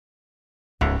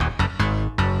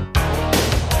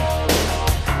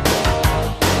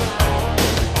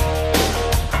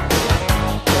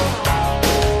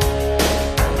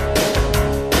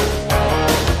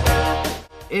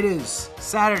It is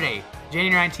Saturday,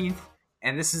 January 19th,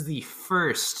 and this is the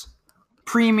first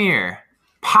premiere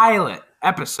pilot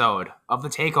episode of the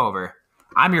Takeover.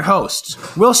 I'm your host,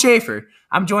 Will Schaefer.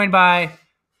 I'm joined by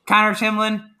Connor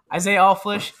Timlin, Isaiah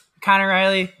Alflish, Connor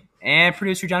Riley, and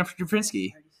producer Jonathan Dwyer.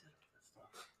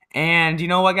 And you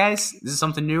know what, guys? This is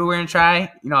something new we're going to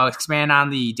try. Expand on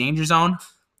the Danger Zone.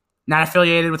 Not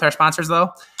affiliated with our sponsors,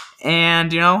 though.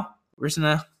 And, we're just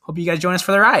going to hope you guys join us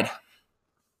for the ride.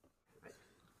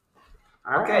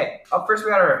 Okay, up first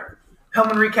we got our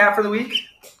Hellman recap for the week.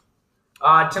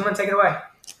 Timlin, take it away.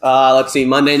 Let's see,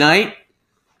 Monday night,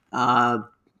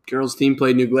 girls team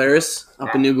played New Glarus,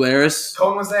 up in New Glarus.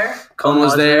 Cone was there? Cone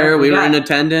was there. We were in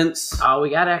attendance. We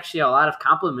got actually a lot of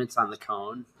compliments on the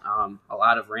Cone. A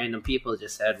lot of random people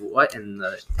just said, "What in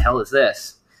the hell is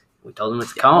this?" We told them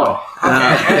it's a Cone.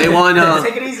 Okay. They won.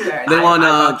 Take it easy there. They won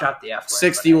dropped the F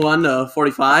word,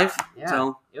 61-45. Yeah,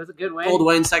 so it was a good win. pulled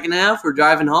away in second half. We're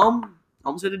driving home.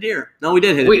 Almost hit a deer. No, we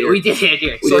did hit a deer. We did hit a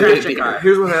deer. We did hit a deer. Car.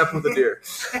 Here's what happened with the deer.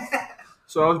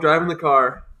 So I was driving the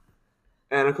car,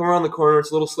 and I come around the corner. It's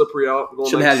a little slippery out. I'm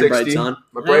going Should like have had 60. your brights on.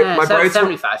 My brights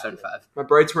 75. My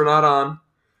brights were not on.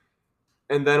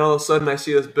 And then all of a sudden, I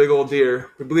see this big old deer.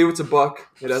 We believe it's a buck.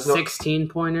 It has no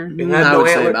 16-pointer. It had I no would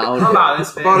say antler. About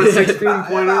this big. About a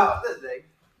 16-pointer. About this big.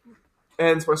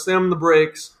 And so I slammed on the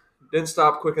brakes. Didn't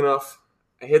stop quick enough.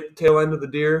 I hit the tail end of the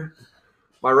deer.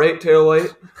 My right tail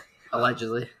light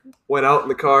Allegedly. went out in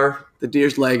the car. The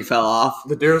deer's leg fell off.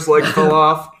 The deer's leg fell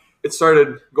off. It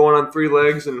started going on 3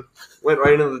 legs and went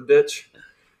right into the ditch.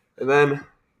 And then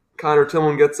Connor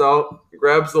Tillman gets out,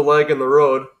 grabs the leg in the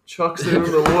road, chucks it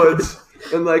into the woods,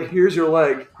 and here's your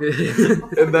leg.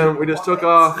 And then we just took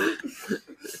off.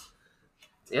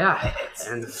 Yeah,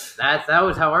 and that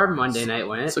was how our Monday night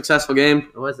went. Successful game.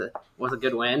 It was a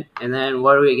good win. And then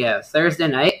what do we get? Thursday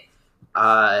night.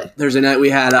 Thursday night we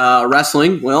had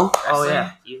wrestling. Will? Oh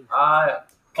yeah.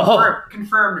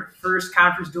 Confirmed first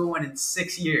conference dual win in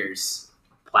 6 years.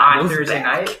 Platinum's On Thursday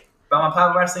back. night, Belmont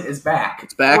Platinum Wrestling is back.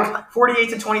 It's back.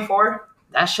 48-24,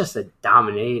 That's just a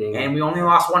dominating. and we only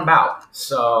lost one bout.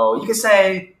 So you could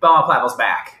say Belmont Platinum's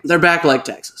back. They're back like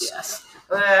Texas. Yes.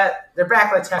 They're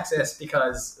back like Texas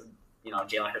because,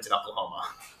 Jalen Hurts in Oklahoma.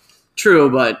 True,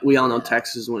 but we all know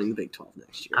Texas is winning the Big 12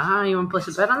 next year. You want to place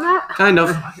a bet on that? Kind of.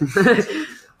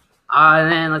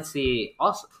 And then let's see.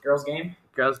 Also, Girls game?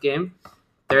 girls game.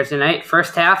 Thursday night.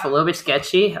 First half, a little bit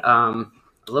sketchy. A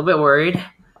little bit worried.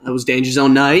 It was Danger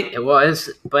Zone night. It was.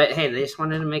 But, hey, they just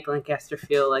wanted to make Lancaster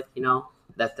feel like,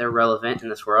 that they're relevant in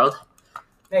this world.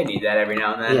 They need that every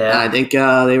now and then. Yeah. I think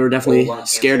they were definitely Lung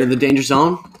scared cancer. of the Danger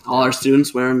Zone. All our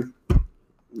students wearing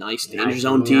nice Danger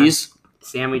Zone tees.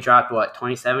 Sammy dropped,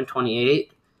 27-28?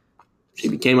 She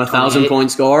became a 1,000-point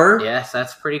scorer. Yes,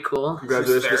 that's pretty cool.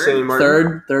 Congratulations to Third? Sammy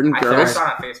Martin. Third in I girls. saw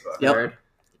it on Facebook. Yep. Third.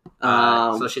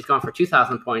 Um, So she's going for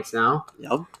 2,000 points now.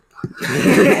 Yep.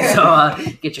 So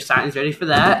get your signs ready for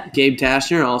that. Gabe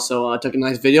Tashner also took a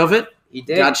nice video of it. He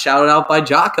did. Got shouted out by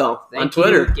Jocko on Thank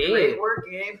Twitter. you, Gabe. Great work,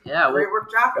 Gabe. Yeah, Great work,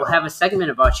 Jocko. We'll have a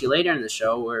segment about you later in the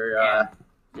show where,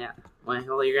 well, you're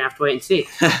going to have to wait and see.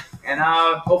 And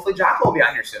hopefully Jocko will be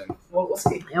on here soon. We'll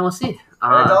see. Yeah, we'll see. It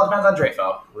all depends on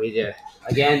Dreyfo. We do.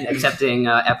 Again, accepting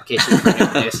applications for new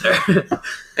producer.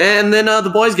 And then the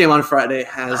boys' game on Friday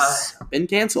has been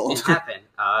canceled. It happened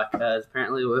because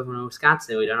apparently we live in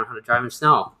Wisconsin. We don't know how to drive in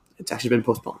snow. It's actually been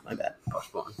postponed. My bad.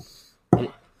 Postponed.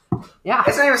 Yeah.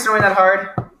 It's not even snowing that hard,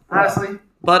 honestly.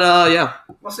 But, yeah.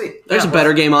 We'll see. There's a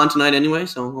better game on tonight anyway,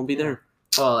 so we'll be there.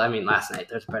 Well, I mean, last night.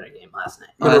 There's a better game last night.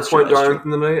 Oh, Number that's true, Point that's true.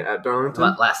 Darlington tonight at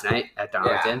Darlington. Last night at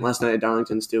Darlington. Last night at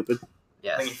Darlington, stupid.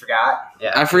 I think you Yes. forgot.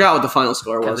 Yeah. I forgot what the final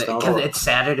score was, Because though. it's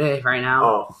Saturday right now.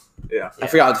 Oh, yeah. I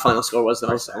forgot what the final score was, though.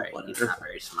 Oh, So sorry. He's whatever. not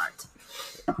very smart.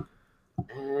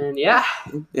 And yeah.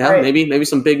 Yeah, Right. maybe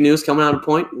some big news coming out of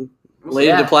Point related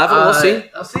Yeah, to Platteville. We'll see.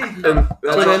 We'll see. And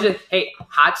that's all. Hey,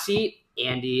 hot seat,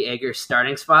 Andy Egger's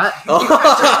starting spot.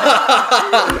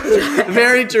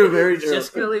 Very true, very true.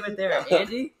 Just gonna leave it there.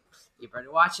 Andy, you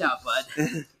better watch out, bud.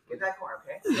 Get that corner,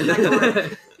 okay? Get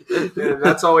that corner. And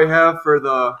that's all we have for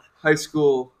the high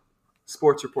school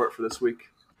sports report for this week.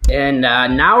 And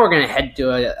now we're gonna head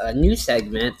to a new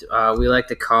segment we like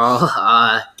to call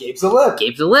Gabe's a lip.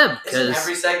 Gabe's a Lib. Isn't 'Cause-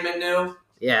 every segment new?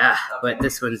 yeah, but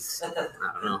this one's, I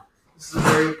don't know. This is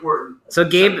very important. So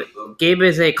Gabe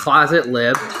is a closet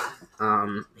lib.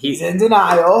 He's in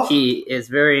denial. He is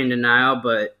very in denial,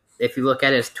 but if you look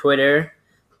at his Twitter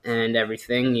and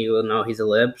everything, you will know he's a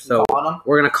lib. So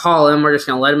we're going to call him. We're just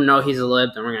going to let him know he's a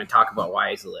lib, and we're going to talk about why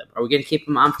he's a lib. Are we going to keep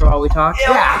him on for while we talk?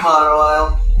 Yeah. Come on a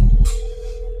while.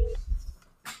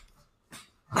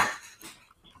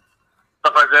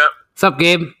 Stuff like that. What's up,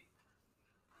 Gabe?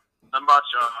 Not much.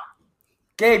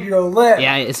 Gabe, you're a lib.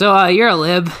 Yeah, so you're a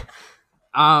lib. Do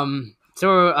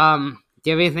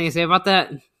you have anything to say about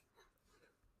that? No.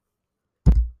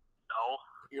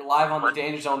 You're live on the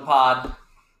Danger Zone pod.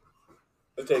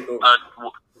 The Takeover.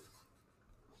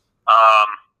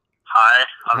 Hi.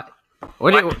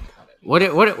 What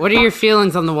are your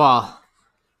feelings on the wall?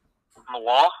 On the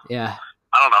wall? Yeah.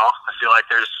 I don't know. I feel like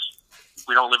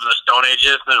we don't live in the Stone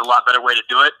Ages. There's a lot better way to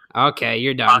do it. Okay,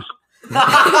 you're done.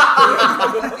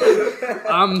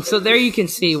 So there you can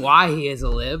see why he is a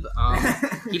lib.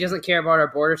 He doesn't care about our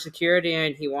border security,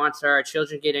 and he wants our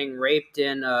children getting raped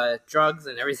and drugs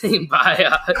and everything by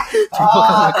people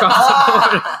coming across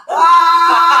the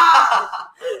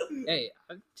border. Hey,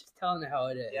 I'm just telling you how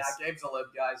it is. Yeah, Gabe's a lib,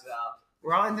 guys.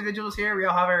 We're all individuals here. We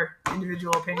all have our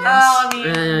individual opinions.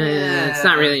 It's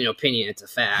not really an opinion; it's a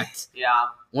fact. Yeah.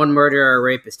 One murder or a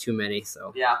rape is too many.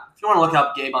 So Yeah. If you want to look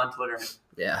up Gabe on Twitter,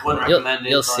 yeah, wouldn't recommend it.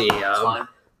 You'll but see. it's fine.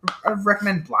 I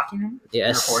recommend blocking him.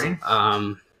 Yes.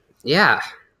 Recording. Yeah.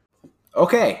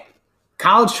 Okay.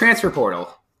 College transfer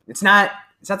portal. It's not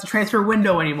the transfer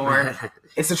window anymore.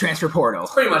 It's the transfer portal.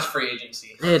 It's pretty much free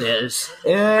agency. It is. I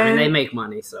And mean, they make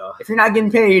money, so. if you're not getting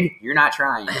paid, you're not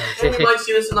trying. And you might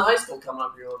see this in the high school coming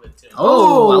up here a little bit too.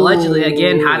 Oh, allegedly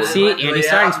again, hot seat, Allegedly, Andy yeah.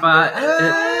 starting spot.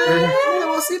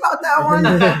 We'll see about that one.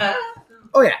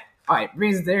 Oh yeah. All right,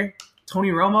 brings it there.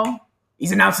 Tony Romo.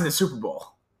 He's announcing the Super Bowl.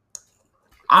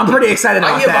 I'm pretty excited I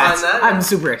about get that. behind that. I'm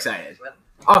super excited.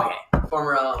 Okay.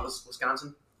 Former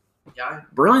Wisconsin guy.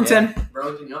 Burlington. Yeah.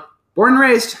 Burlington, yep. Born and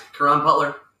raised. Karan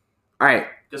Butler. All right.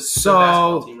 Good So-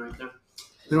 basketball team right there.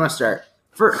 Who do you want to start?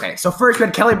 So first we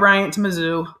had Kelly Bryant to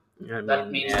Mizzou. That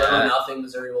means literally nothing.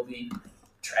 Missouri will be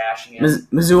trashing it.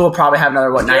 Mizzou will probably have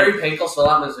another Gary Pinkel still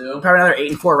at Mizzou. probably another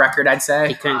 8-4 record, I'd He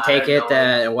say. couldn't take it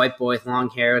that a white boy with long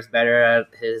hair was better at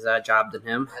his job than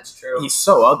him. That's true. He's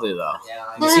so ugly though.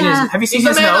 Yeah. Have you seen He's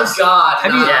his a man nose? of God.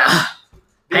 Have you-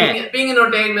 Yeah. Being an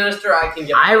ordained minister, I can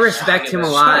get. I respect him a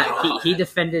lot. Shut He up.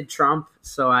 defended Trump,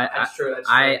 so That's true. That's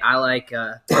true. I like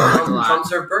a lot. Trump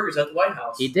served burgers at the White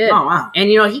House. He did. Oh wow. And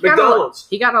he got McDonald's.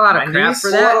 a lot of crap Wendy's? for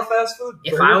A lot that. of fast food.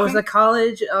 If I was a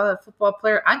college football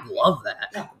player, I'd love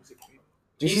that.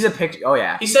 Do you see the picture? Oh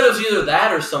yeah. He said it was either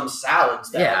that or some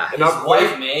salads that Yeah. his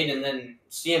wife made, and then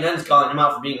CNN's calling him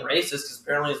out for being racist because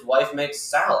apparently his wife makes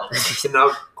salads. And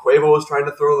now Quavo was trying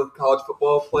to throw the college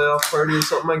football playoff party or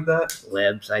something like that.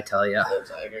 Libs, I tell you.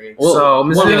 I agree. So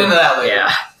We'll get into that later.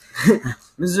 Yeah.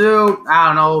 Mizzou, I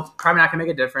don't know, probably not gonna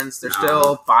make a difference. They're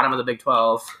still bottom of the Big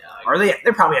 12. Are they?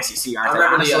 They're probably SEC, I aren't they?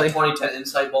 remember Honestly. the 2010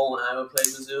 Insight Bowl when Iowa played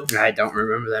Mizzou. I don't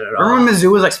remember that at all. Remember when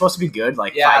Mizzou was like supposed to be good,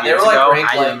 like Yeah, 5 they years were like ago?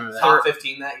 ranked I remember like that. top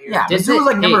 15 that year. Yeah, Did Mizzou was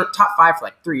like they- top 5 for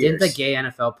like 3 years. Didn't the gay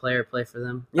NFL player play for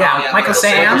them? Yeah, Oh, yeah, Michael Michael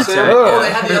Sam. Sam. Oh,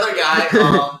 they had the other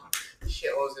guy.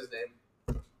 Shit, what was his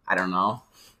name? I don't know.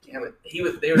 Damn it. He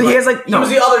was. They were He like, has like he no. was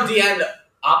the other D end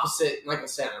opposite Michael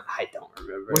Sam. I don't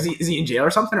remember. Is he in jail or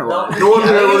something or what? No one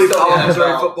Yeah, really he's still follows in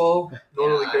Missouri NFL. football. No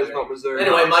one really Yeah, cares I about Missouri.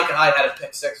 Anyway, Micah Hyde had a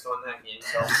pick six on that game.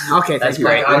 So Okay, that's thank you.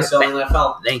 Micah Hyde still in the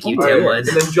NFL. Thank you, All Tim right, Woods.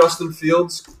 and then Justin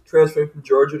Fields transferring from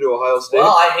Georgia to Ohio State. Well,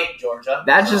 I hate Georgia.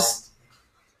 That's so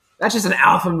just an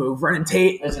alpha move, running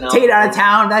Tate it's an alpha out of move.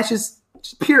 town. That's just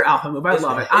pure alpha move. I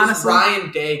love it. Is Honestly,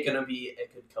 Ryan Day gonna be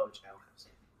a good coach now?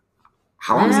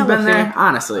 how long has he Yeah, been we'll there? see.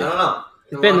 Honestly, I don't know.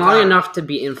 It's been long enough to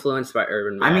be influenced by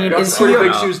Urban Meyer. I mean, That's is pretty he-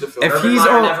 big shoes to fill. if Urban he's Meyer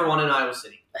o- never won in Iowa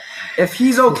City. if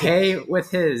he's okay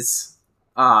with his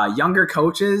younger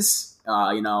coaches,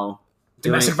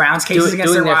 domestic violence cases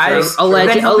against their wives,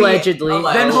 allegedly.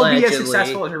 then he'll be as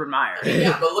successful as Urban Meyer.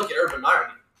 Yeah, but look at Urban Meyer.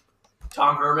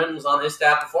 Tom Herman was on his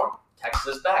staff before.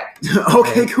 Texas is back.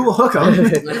 Okay, cool. Hook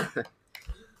 'em.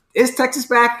 Is Texas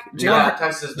back? Yeah, Jalen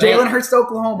Texas is back. Jalen Hurts to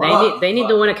Oklahoma. They need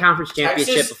to win a conference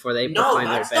championship Texas- before they No, proclaim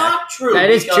their that's back. not true. That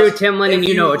is because true, Tim Lynn, and if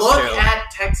you know it's look true. at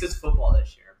Texas football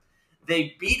this year,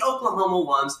 they beat Oklahoma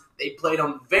once. They played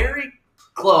them very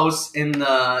close in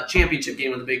the championship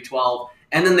game of the Big 12,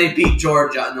 and then they beat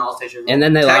Georgia in the All-State Championship. And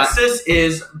then they lost. Texas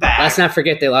is back. Let's not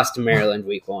forget they lost to Maryland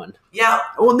week 1. Yeah.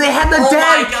 Well, they had the Oh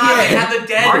dead my God, kid. they had the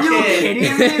dead Are you kid.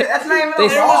 kidding me? That's not even They- a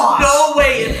There loss. was no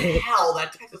way in hell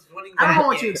that Texas was winning that I don't know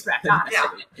what game. you expect,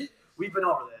 honestly. Yeah. We've been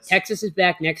over this. Texas is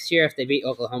back next year if they beat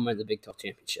Oklahoma in the Big 12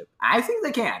 championship. I think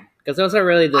they can. Because those are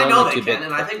really the I know only they two big. can,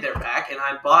 and I think they're back, and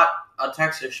I bought a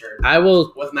Texas shirt I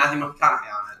will. with Matthew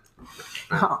McConaughey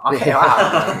on Okay,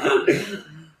 wow. it.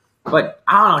 But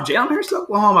I don't know. Jalen Hurts to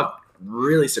Oklahoma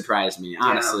really surprised me,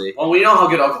 honestly. Yeah. Well, we know how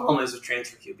good Oklahoma is with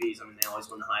transfer QBs. I mean, they always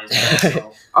win the Heisman.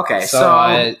 So. Okay, So, so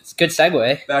it's a good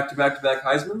segue. Back-to-back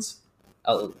Heismans.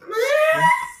 Oh,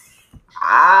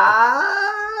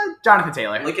 Jonathan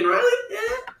Taylor. Lincoln Riley? Yeah.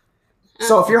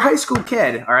 So if you're a high school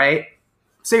kid, all right,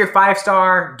 say you're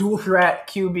 5-star dual threat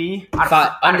QB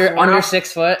Under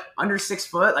 6 foot. under 6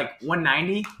 foot, like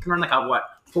 190, can run like a what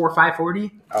 4.5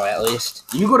 40. Oh, at least.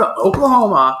 You go to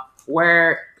Oklahoma,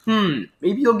 where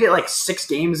maybe you'll get like 6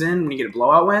 games in when you get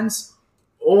blowout wins,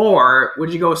 or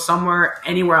would you go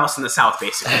anywhere else in the South,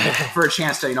 basically, for a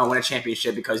chance to win a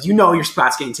championship because your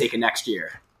spot's getting taken next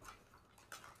year?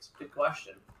 It's a good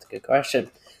question. It's a good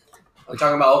question. We're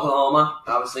talking about Oklahoma,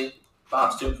 obviously.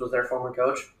 Bob Stoops was their former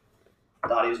coach.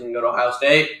 Thought he was going to go to Ohio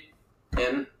State.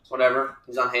 And whatever.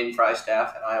 He's on Hayden Fry's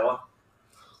staff at Iowa.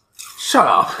 Shut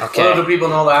up. Okay. Little do people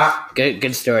know that.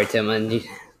 Good story, Tim. That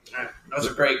was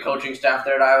a great coaching staff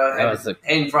there at Iowa.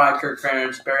 Hayden Fry, Kirk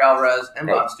Ferentz, Barry Alvarez, and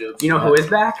Bob Stoops. You know who is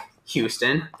back?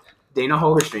 Houston. Dana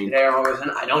Holgerstein.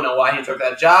 I don't know why he took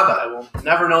that job. I will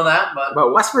never know that.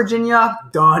 But West Virginia,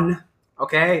 done.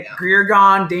 Okay? Yeah. Greer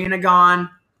gone. Dana gone.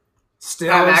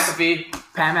 Still.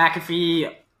 Pat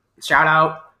McAfee. Shout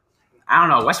out. I don't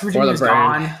know. West Virginia's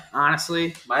gone,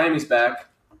 honestly. Miami's back.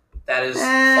 That is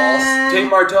false. Tate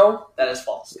Marteau? That is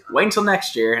false. Wait until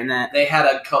next year. And then they had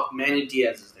Manny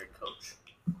Diaz as their coach.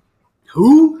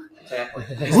 Who? Exactly.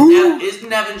 Is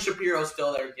Nevin Shapiro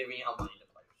still there giving out money to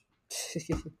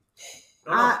players?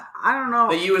 I don't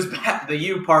know. The U is back. The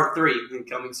U part 3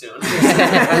 coming soon.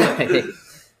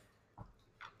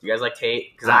 You guys like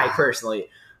Tate? Because I personally,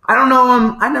 I don't know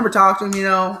him. I never talked to him,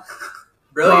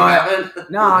 Really? You haven't?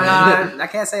 No, I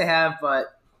can't say I have,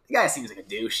 but the guy seems like a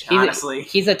douche, honestly.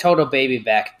 He's a total baby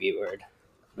back B-word.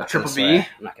 A triple B? I'm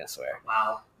not going to swear.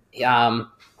 Wow.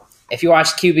 If you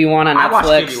watched QB1 on Netflix. I watched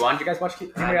QB1. Did you guys watch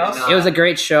QB1? Anybody else? It was a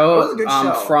great show. It was a good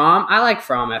show. Fromm. I like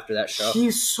Fromm after that show.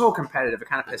 He's so competitive. It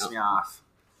kind of pissed me off.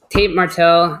 Tate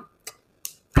Martell.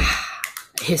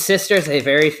 His sister is a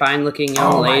very fine-looking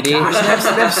young lady. Gosh,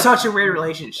 they have such a weird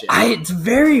relationship. It's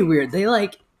very weird.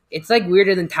 It's like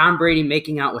weirder than Tom Brady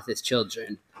making out with his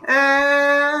children.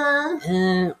 Tom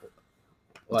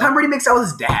Brady makes out with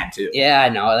his dad, too. Yeah, I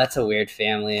know. That's a weird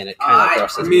family, and it kind of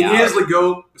grosses me out. He is the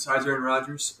GOAT besides Aaron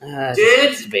Rodgers.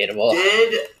 It's debatable.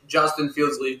 Did Justin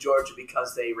Fields leave Georgia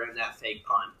because they ran that fake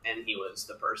punt, and he was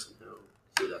the person who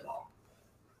threw that ball?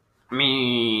 I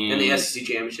mean, in the SEC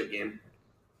championship game.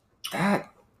 That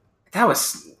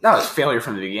was failure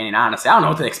from the beginning, honestly. I don't know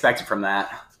what they expected from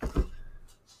that.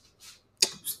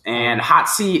 And hot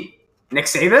seat, Nick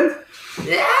Saban?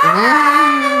 Yeah.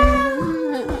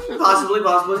 Possibly.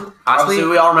 Obviously,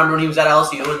 we all remember when he was at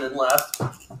LSU and then left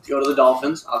to go to the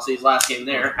Dolphins. Obviously, his last game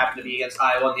there happened to be against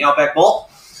Iowa in the Outback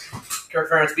Bowl. Kirk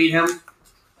Ferentz beat him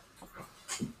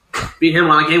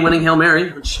on a game-winning Hail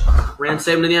Mary, which ran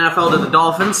Saban to the NFL to the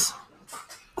Dolphins,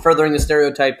 furthering the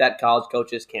stereotype that college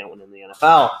coaches can't win in the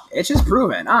NFL. It's just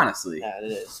proven, honestly. Yeah,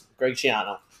 it is. Greg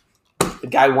Schiano. The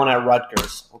guy won at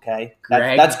Rutgers, okay?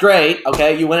 That's great,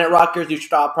 okay? You win at Rutgers, you should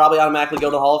probably automatically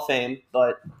go to the Hall of Fame,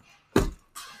 but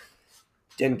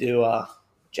didn't do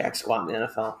jack squat in the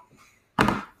NFL.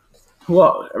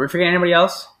 Whoa, are we forgetting anybody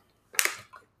else?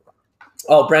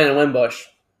 Oh, Brandon Wimbush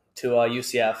to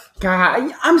UCF.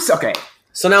 God, okay.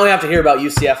 So now we have to hear about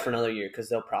UCF for another year because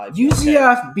they'll probably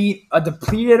UCF beat a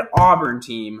depleted Auburn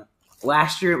team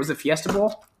last year. It was the Fiesta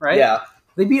Bowl, right? Yeah.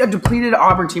 They beat a depleted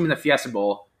Auburn team in the Fiesta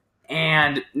Bowl.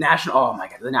 And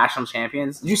the national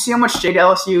champions. Did you see how much shade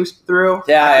LSU threw?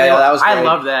 Yeah, that was great. I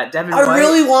love that. Devin I White,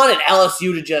 really wanted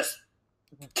LSU to just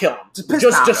kill him.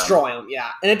 Just destroy him, yeah.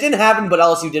 And it didn't happen, but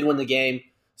LSU did win the game.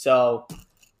 So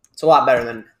it's a lot better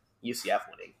than UCF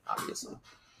winning, obviously.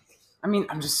 I mean,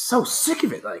 I'm just so sick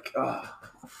of it.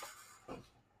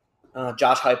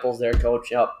 Josh Heupel's their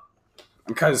coach, yep.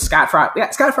 Because Scott Frost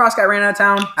got ran out of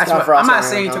town. I'm not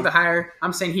saying he took the hire.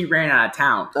 I'm saying he ran out of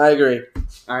town. I agree.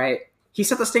 All right. He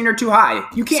set the standard too high.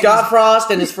 You can't. Scott Frost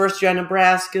and his first year at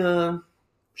Nebraska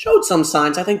showed some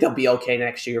signs. I think they'll be okay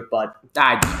next year, but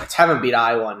haven't beat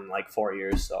Iowa in 4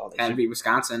 years. So haven't beat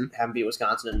Wisconsin. Haven't beat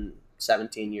Wisconsin in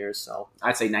 17 years. So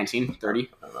I'd say 19, 30.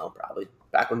 I don't know, probably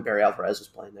back when Barry Alvarez was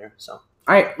playing there. So all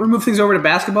right, we'll move things over to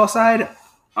basketball side.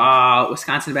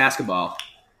 Wisconsin basketball.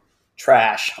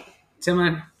 Trash.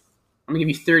 Timlin, I'm going to give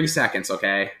you 30 seconds,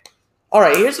 okay? All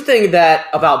right, here's the thing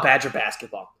about Badger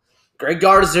basketball. Greg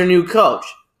Gard is their new coach.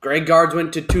 Greg Gard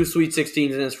went to 2 Sweet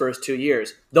 16s in his first 2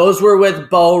 years. Those were with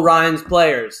Bo Ryan's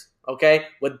players, okay?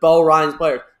 With Bo Ryan's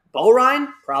players. Bo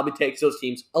Ryan probably takes those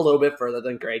teams a little bit further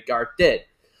than Greg Gard did.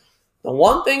 The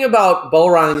one thing about Bo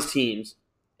Ryan's teams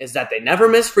is that they never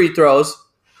miss free throws,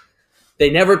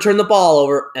 they never turn the ball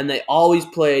over, and they always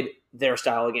played their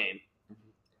style of game.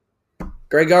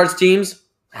 Greg Gard's teams,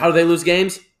 how do they lose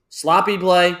games? Sloppy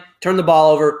play, turn the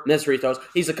ball over, miss free throws.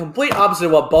 He's the complete opposite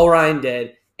of what Bo Ryan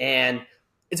did, and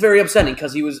it's very upsetting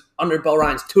because he was under Bo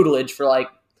Ryan's tutelage for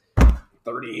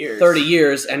 30 years. 30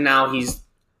 years, and now he's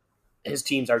his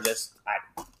teams are just.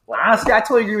 Honestly, I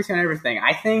totally agree with you on everything.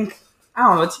 I think, I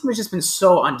don't know, the team has just been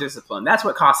so undisciplined. That's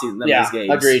what costs them these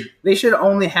games. Agreed. They should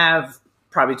only have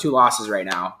probably 2 losses right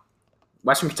now,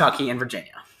 Western Kentucky and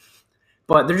Virginia.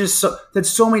 But they're just there's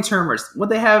so many turnovers. What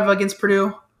they have against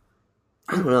Purdue?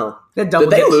 I don't know. Did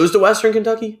they lose to Western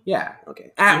Kentucky? Yeah.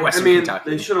 Okay. At Western Kentucky.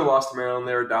 They should have lost to Maryland.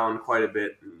 They were down quite a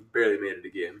bit and barely made it a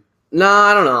game. No,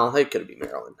 I don't know. They could have beat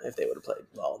Maryland if they would have played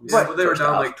well. Yeah, but they were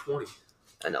down like 20.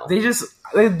 I know. They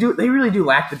really do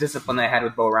lack the discipline they had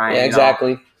with Bo Ryan. Yeah,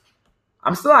 exactly.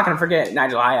 I'm still not going to forget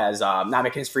Nigel Hayes not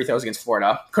making his free throws against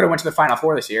Florida. Could have went to the Final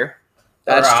Four this year.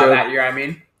 That's true. That year, I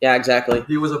mean. Yeah, exactly.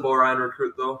 He was a Bo Ryan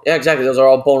recruit, though. Yeah, exactly. Those are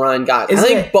all Bo Ryan guys. I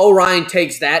think Bo Ryan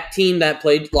takes that team that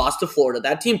lost to Florida.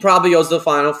 That team probably goes to the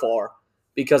Final Four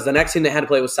because the next team they had to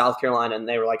play was South Carolina, and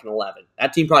they were like an 11.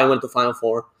 That team probably went to the Final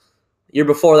Four. The year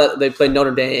before that, they played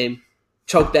Notre Dame,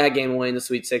 choked that game away in the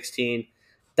Sweet 16.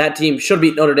 That team should have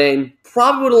beat Notre Dame.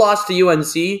 Probably would have lost to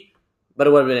UNC, but it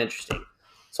would have been interesting.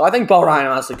 So I think Bo Ryan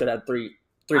honestly could have three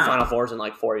Final Fours in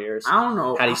like 4 years. I don't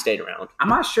know. Had he stayed around. I'm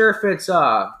not sure if it's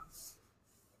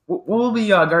what will be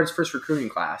Guard's first recruiting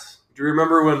class? Do you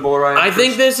remember when Bo Ryan? I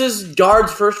think this is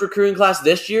Guard's first recruiting class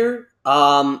this year.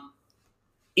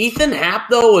 Ethan Happ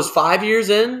though was 5 years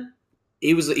in.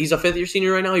 He's a 5th-year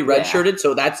senior right now. He redshirted,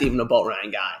 so that's even a Bo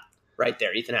Ryan guy right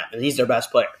there. Ethan Happ, and he's their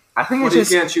best player. I think he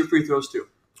can't shoot free throws too.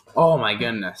 Oh my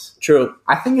goodness! True.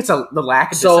 I think it's the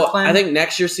lack of discipline. I think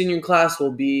next year's senior class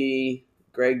will be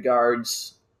Greg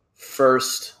Guard's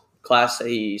first class that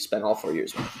he spent all 4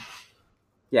 years with.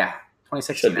 Yeah.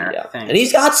 2016 there, yeah. I think. And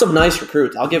he's got some nice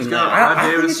recruits. I'll give him that.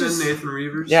 Rod Davidson, Nathan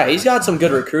Reavers. Yeah, he's got some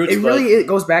good recruits. It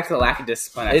goes back to the lack of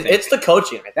discipline, I think. It's the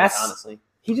coaching, I think, honestly.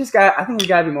 I think he's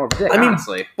got to be more of a dick,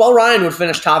 honestly. Bo Ryan would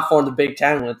finish top 4 in the Big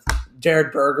Ten with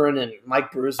Jared Bergeron and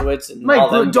Mike Brusewitz and all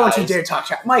them don't guys. You dare talk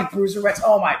shit. Mike Brusewitz,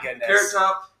 oh my goodness. Carrot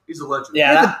Top, he's a legend.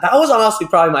 Yeah, that was honestly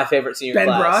probably my favorite senior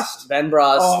class. Ben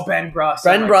Brust. Oh, Ben Brust.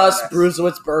 Ben Brust,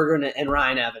 Brusewitz, Bergeron, and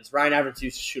Ryan Evans. Ryan Evans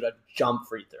used to shoot a jump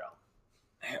free throw.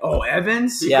 Oh,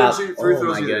 Evans? He couldn't shoot free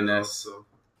throws my either, goodness. So.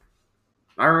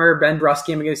 I remember Ben Brust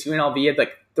game against UNLV. He had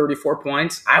like 34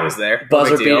 points. I was there.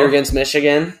 Buzzer beater against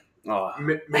Michigan. Oh,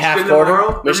 half quarter.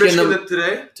 Tomorrow? Michigan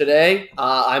today? Today.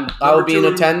 I will be in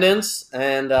attendance,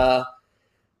 and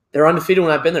they're undefeated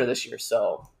when I've been there this year.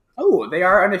 So. Oh, they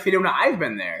are undefeated when I've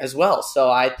been there as well. So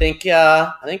I think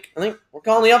we're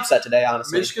calling the upset today.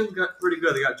 Honestly, Michigan got pretty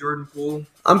good. They got Jordan Poole.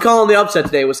 I'm calling the upset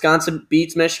today. Wisconsin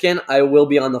beats Michigan. I will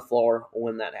be on the floor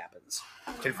when that happens.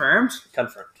 Confirmed.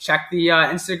 Check the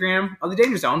Instagram of the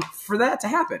Danger Zone for that to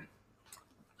happen.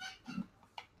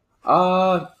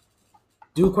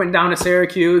 Duke went down to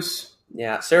Syracuse.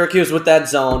 Yeah, Syracuse with that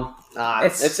zone.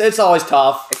 It's always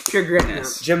tough. It's pure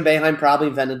gritness. Jim Boeheim probably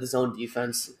invented the zone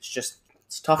defense.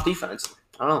 It's tough defense.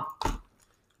 I don't know.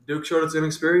 Duke showed its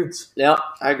inexperience. Yeah,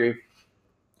 I agree.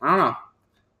 I don't know.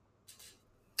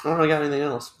 I don't really got anything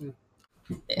else.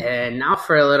 And now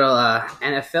for a little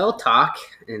NFL talk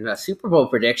and Super Bowl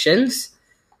predictions.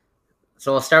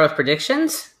 So we'll start with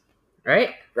predictions,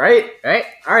 right? Right.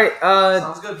 All right.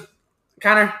 Sounds good.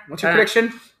 Connor, what's your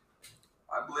prediction?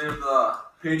 I believe the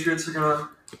Patriots are going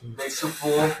to make Super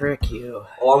Bowl. Frick you.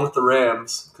 Along with the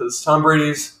Rams, because Tom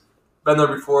Brady's been there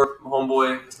before. My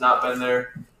homeboy has not been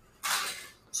there.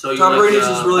 So Tom Brady's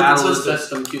is really consistent.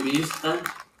 System QBs then?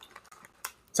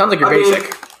 Sounds like you're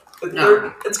basic.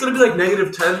 It's going to be like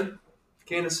 -10,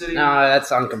 Kansas City. No,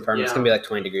 that's unconfirmed. Yeah. It's going to be like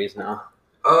 20 degrees now.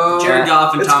 Jared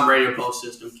Goff and Tom Brady are both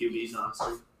system QBs,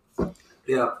 honestly.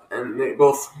 Yeah, and they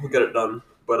both will get it done.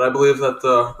 But I believe that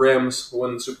the Rams will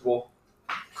win the Super Bowl.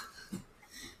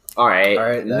 All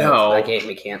right. No. That gave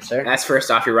me cancer. That's first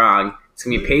off, you're wrong. It's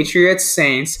going to be Patriots,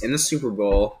 Saints in the Super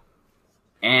Bowl.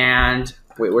 And,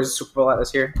 wait, where's the Super Bowl at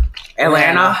this year?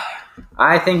 Atlanta.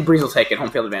 I think Breeze will take it. Home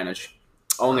field advantage.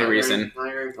 Only reason. All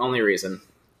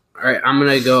right, I'm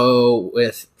going to go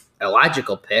with a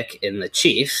logical pick in the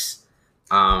Chiefs.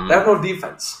 They have no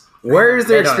defense. Where's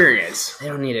their experience? They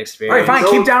don't need experience. All right,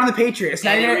 fine. Keep down the Patriots.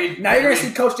 Now you're going to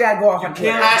see Coach Dad go off on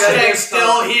Twitter. Hashtag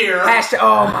still here.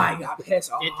 Oh, my God. Piss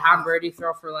off. Did Tom Brady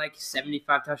throw for like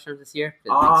 75 touchdowns this year?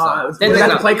 Didn't think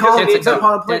so. Play call?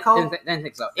 Didn't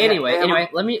think so. Anyway,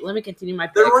 let me continue my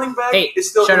pick. Their running back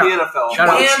is still in the NFL. Shut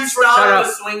up.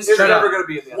 They're never going to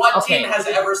be in the NFL. What team has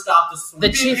ever stopped the swing? The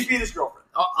Chiefs. He beat his girlfriend.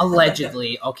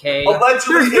 Allegedly, okay? There's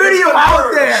video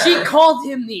out there. She called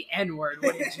him the N-word.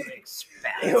 What did you expect?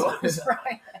 It was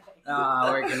right.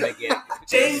 We're gonna get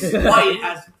James White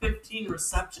has 15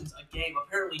 receptions a game.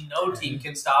 Apparently, no team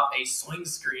can stop a swing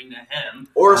screen to him.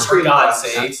 Or a For screen God's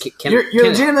pass. sake. You're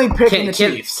legitimately picking the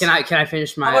Chiefs. Can I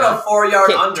finish my? How about a 4-yard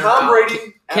Can- under? Tom Brady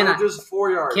Can I- averages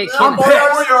 4 yards. Can- I'm can-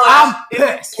 pissed. I'm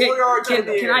pissed. 4 yards in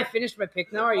the Can air. I finish my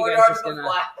pick now? Or are you 4 guys yards just in the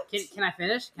gonna? flat. Can I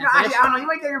finish? Can No, I finish? actually, I don't know. You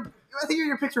might get I think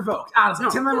your picks revoked. Honestly,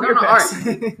 No, Tim, no, what are your no, all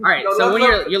picks? All right. No, So no, when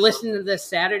no. you're listening to this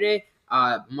Saturday,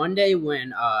 Monday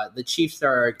when the Chiefs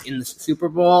are in the Super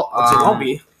Bowl, Which it won't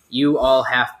be. you all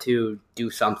have to do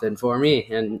something for me,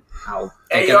 and I'll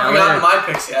Hey, think you of haven't that gotten later.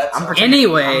 my picks yet. I'm So. pretending-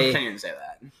 Anyway. I'm pretending to say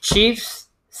that. Chiefs,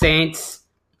 Saints,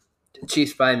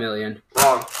 Chiefs by 1,000,000.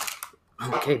 Wrong.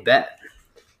 Okay, bet.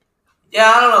 Yeah,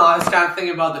 I don't know. I was kind of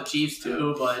thinking about the Chiefs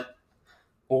too, but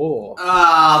Oh.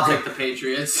 I'll take the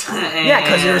Patriots. Yeah,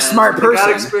 because you're a smart They got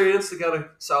person. experience. They got a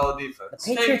solid defense.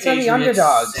 Patriots Take are the Patriots,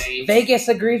 underdogs. Saints. Vegas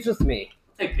agrees with me.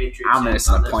 Take Patriots. I'm gonna Saints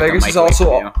set on a this. point. Vegas Mike is White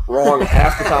also for wrong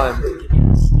half the time.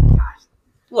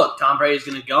 Look, Tom Brady's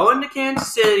going to go into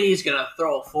Kansas City. He's going to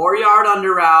throw a 4-yard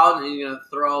under route, and he's going to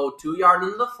throw 2-yard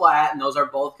into the flat, and those are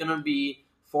both going to be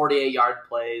 48-yard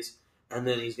plays. And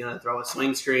then he's going to throw a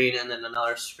swing screen, and then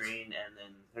another screen, and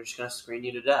then they're just going to screen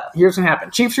you to death. Here's what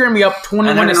happened. Chiefs are gonna be up And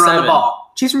 21 they're to going to run 7. the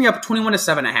ball. Chiefs are gonna be up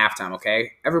 21-7 at halftime.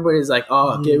 Okay, everybody's like,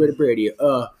 "Oh, get rid of Brady."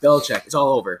 Belichick. It's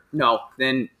all over. No,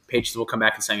 then Patriots will come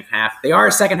back in the second half. They are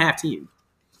a second half team.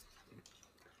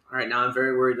 All right, now I'm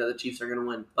very worried that the Chiefs are going to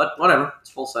win. But whatever. It's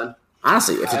full send.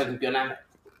 Honestly, if I'm gonna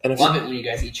And if love it when you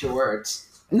guys eat your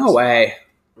words. no way.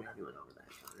 We already went over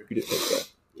that. you did take that.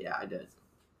 Yeah, I did.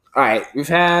 All right, we've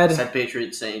I had. said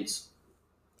Patriots, Saints.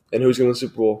 And who's going to the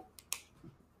Super Bowl?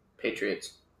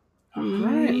 Patriots. I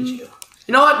hate you.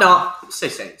 You know what? No. Say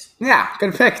Saints. Yeah,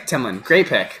 good pick, Timlin. Great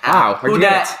pick. Wow, where'd Who you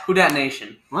dat? get Who dat nation?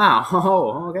 it? Wow.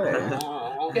 Oh, okay.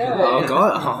 Oh, okay. Oh,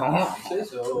 God. Say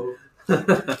so.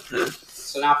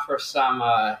 So now for some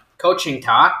coaching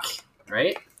talk,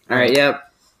 right? All right.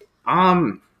 Yep.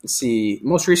 Let's see.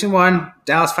 Most recent one,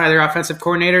 Dallas fired their offensive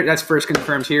coordinator. That's first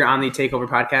confirmed here on the Takeover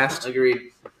podcast. Agreed.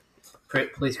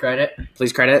 Please credit.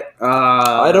 Please credit.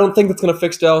 I don't think that's going to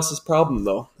fix Dallas's problem,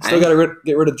 though. Still got to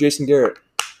get rid of Jason Garrett.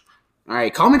 All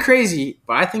right, call me crazy,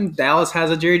 but I think Dallas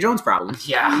has a Jerry Jones problem.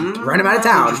 Yeah. Run him out of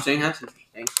town. Interesting. That's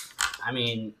interesting. I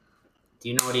mean, do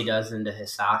you know what he does into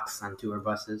his socks on tour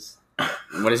buses?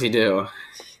 What does he do?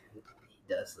 He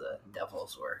does the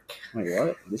devil's work. Wait, what?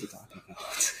 What is he talking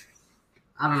about?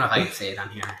 I don't know if I can say it on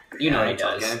here. You know what he It's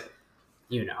does. okay.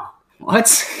 You know. What?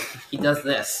 He does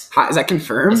this. How, is that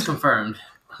confirmed? It's confirmed.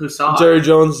 Who saw Jerry it?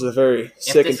 Jones is a very If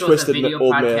sick and this was a twisted video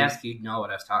old podcast, man. you'd know what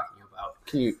I was talking about.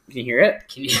 Can you hear it?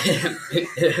 Can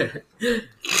you?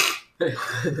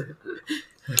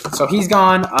 So he's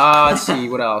gone. Let's see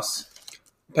what else.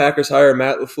 Packers hire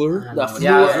Matt LaFleur. I don't know what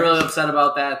Yeah, I was he really upset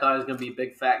about that. I thought he was going to be a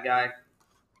big fat guy.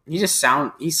 He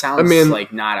sounds I mean-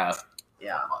 like not a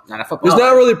Yeah. football. He's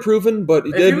not really proven, but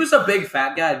he If did. he was a big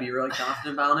fat guy, I'd be really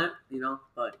confident about it, you know,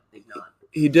 but he's not.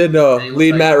 He did he looks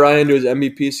lead like- Matt Ryan to his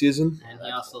MVP season. And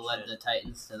he also led the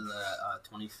Titans to the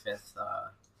 25th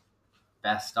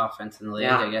best offense in the league,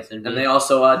 Yeah. I guess it'd be. And they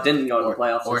also didn't go to the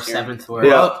playoffs or this year. 7th worst.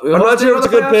 Yeah, Well, I'm not sure if it's a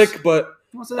good playoffs? pick, but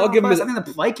I'll give him his- I think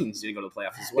the Vikings didn't go to the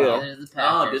playoffs as Yeah, well. there's the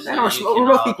Oh, Packers. did they? No, You we're can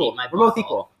both all equal. eat my We're both ball.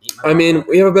 equal. Eat my I mean,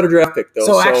 we have a better draft pick though.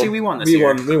 So actually, we won this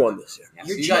year. We won this year. Yeah,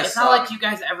 You're so you just- guys it's not suck. like you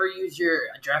guys ever use your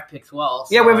draft picks well.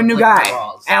 Yeah, we have a new lick my guy,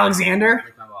 balls. Alexander.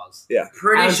 Lick my balls.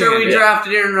 Pretty sure we Alexander.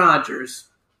 drafted Aaron Rodgers.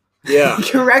 Yeah,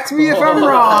 Correct me if I'm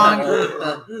wrong.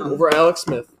 over Alex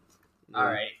Smith. All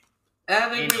right. I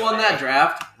think we won that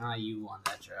draft. You won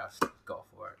that draft. Go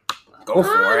for it. Go for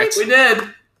I it. think we did.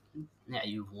 Yeah,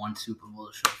 you've won Super Bowl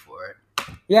to show for it.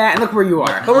 Yeah, and look where you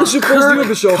are. How many Super Bowls do you have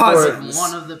to show for Cousins. it?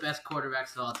 One of the best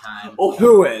quarterbacks of all time.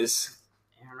 Who is?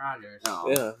 Aaron Rodgers.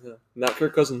 No. Yeah, not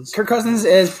Kirk Cousins. Kirk Cousins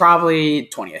is probably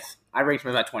 20th. I ranked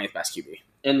him as my 20th best QB.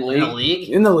 In the In the league. league?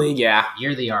 In the league, yeah.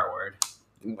 You're the R word.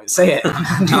 Say it. No,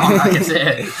 I'm not going to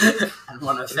say it. I don't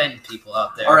want to offend people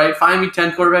out there. All right, find me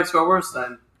 10 quarterbacks who are worse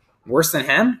then. Worse than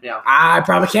him? Yeah. I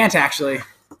probably can't, actually.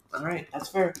 All right, that's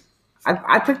fair.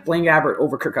 I'd pick Blaine Gabbert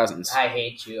over Kirk Cousins. I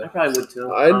hate you. I probably would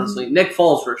too, I'd- honestly. Nick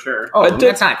Foles for sure. Oh, I'd take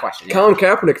that's not a question. Yeah. Colin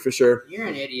Kaepernick for sure. You're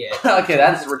an idiot. Okay,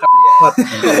 that's we're talking.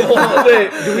 Hey,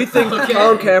 do we think Okay.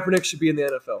 Colin Kaepernick should be in the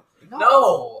NFL?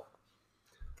 No.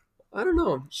 I don't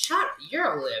know. Shut. You're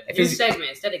a lib. If New he's- segment.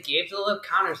 Instead of Gabe's a lib,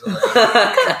 Connor's a lib.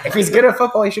 If he's good at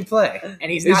football, he should play.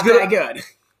 And he's not good- that good.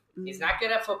 He's not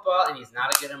good at football, and he's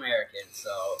not a good American. So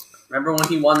Remember when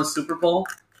he won the Super Bowl?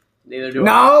 Neither do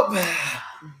I. Nope.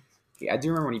 Yeah, I do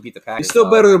remember when he beat the Packers. He's still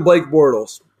better than Blake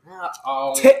Bortles.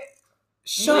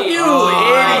 Shut You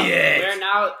idiot. We're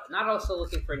now not also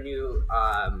looking for a new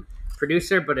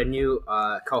producer, but a new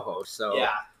co-host. So Yeah.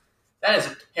 That is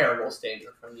a terrible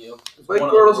statement from you. Blake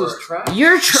Bortles is trash.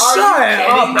 You're Shut trash.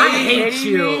 up! I hate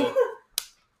you.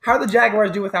 How did the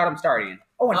Jaguars do without him starting?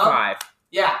 0-5.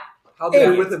 Yeah. How'd they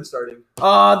do with him starting?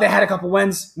 They had a couple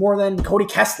wins more than Cody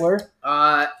Kessler.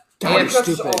 God, That's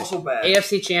stupid. also bad.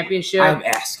 AFC Championship. I'm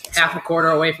asking. Half a quarter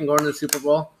away from going to the Super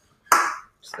Bowl.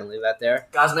 Just gonna leave that there.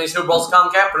 Got as many Super Bowls as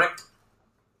Colin Kaepernick.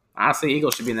 Honestly,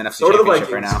 Eagles should be in the NFC So do the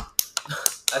Championship right Vikings. now.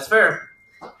 That's fair.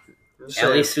 Just At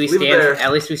saying. least we Leave it stand. there.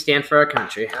 At least we stand for our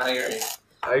country. I agree.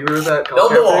 I agree with that.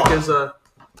 Build the Colin wall. Kaepernick is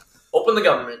Open the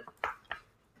government.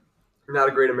 not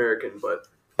a great American, but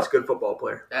he's a good football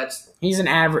player. He's an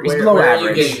average. He's Where- below where are you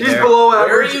average. getting He's there? below Where are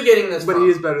average. you getting this But from? he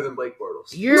is better than Blake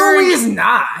Bortles. No, he's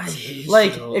not.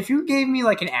 Like, So- if you gave me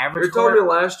like an average You're telling me score,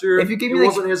 last year if you give it me, like-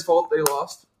 wasn't his fault they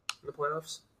lost in the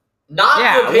playoffs? Not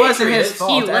Yeah, the it wasn't Patriots. his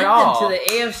fault. He at led all. them to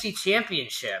the AFC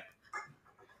Championship.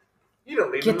 You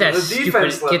don't need Get that the stupid.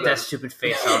 defense led Get that them. stupid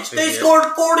face off. They of you. scored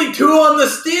 42 on the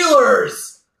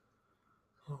Steelers.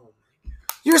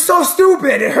 You're so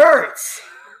stupid. It hurts.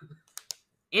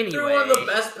 Anyway, Threw one of the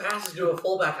best passes to a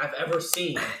fullback I've ever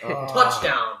seen.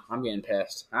 Touchdown. I'm getting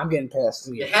pissed. I'm getting pissed.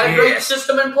 They had a great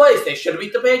system in place. They should have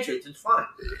beat the Patriots. It's fine.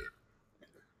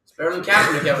 It's better than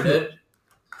Kaepernick ever did.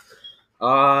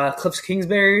 Cliff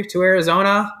Kingsbury to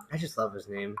Arizona. I just love his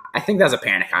name. I think that was a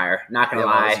panic hire. Not gonna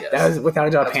Yeah, lie, yes. that was without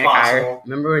a doubt a That's panic hire. possible.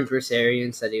 Remember when Bruce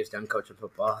Arians said he was done coaching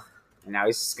football? And now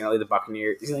he's just gonna lead the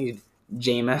Buccaneers. He's gonna lead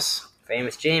Jameis.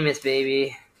 Famous Jameis,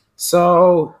 baby.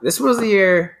 So this was the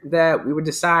year that we would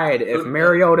decide if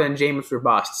Mariota and Jameis were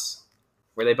busts.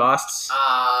 Were they busts?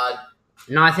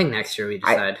 No, I think next year we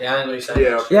decide. Yeah, I know what you're saying.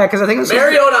 Yeah. Yeah, because I think it was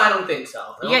Mariota, I don't think so.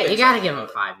 I don't You think gotta so. give him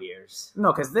 5 years.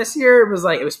 No, because this year it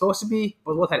was supposed to be,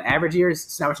 but both had average years.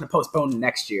 So now we're going to postpone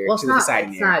next year Well, to the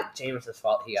deciding it's year. not Jameis'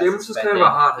 fault. He got James is suspended. kind of a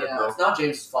hothead, Yeah, though. it's not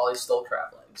James' fault. He stole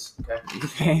crab legs. Okay.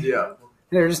 Okay. Yeah.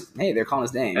 They're calling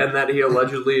his name. And that he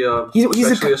allegedly He's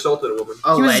sexually assaulted a woman.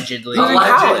 Allegedly. He was in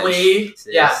Allegedly. college.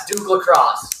 Yeah, Duke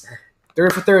lacrosse.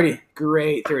 30 for 30.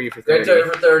 Great 30 for 30. Great 30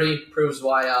 for 30 proves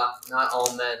why not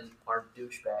all men are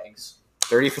douchebags.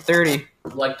 30 for 30.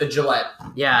 Like the Gillette.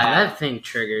 Yeah, that thing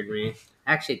triggered me.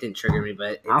 Actually, it didn't trigger me,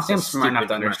 but it's Honestly, a I'm smart enough stupid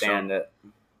to understand commercial.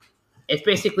 it. It's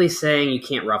basically saying you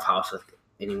can't roughhouse with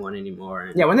anyone anymore.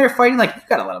 And Yeah, when they're fighting, you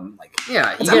gotta let them,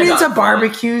 yeah. It's, You it's gotta- a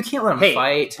barbecue. You can't let them Hey,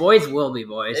 fight. boys will be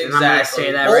boys, and I'm gonna Exactly.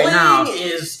 say that right now. Bullying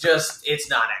is just, it's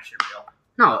not actually real.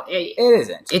 No, It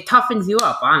isn't. it toughens you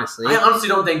up, honestly. I honestly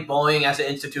don't think bullying as an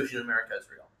institution in America is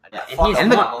real. and Fuck he's them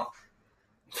the- all.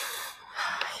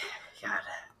 God.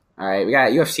 All right, we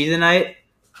got UFC tonight.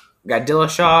 We got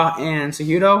Dillashaw and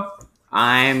Cejudo.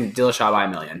 I'm Dillashaw by a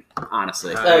million,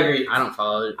 honestly. I agree. I don't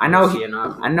follow. I know UFC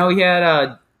enough. I know he had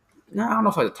a. No, I don't know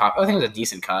if it was a top. I think it was a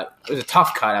decent cut. It was a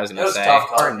tough cut. I was It gonna was a say. tough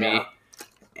cut, Pardon me. yeah.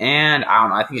 And I don't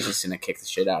know. I think he's just gonna kick the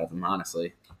shit out of him.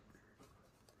 Honestly,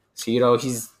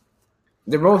 Cejudo.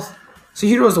 They're both.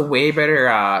 Cejudo's a way better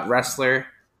wrestler,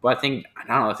 but I think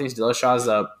I think Dillashaw's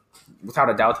without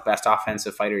a doubt the best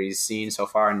offensive fighter he's seen so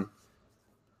far, and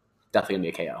definitely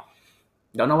gonna be a KO.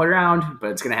 Don't know what round,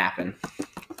 but it's gonna happen.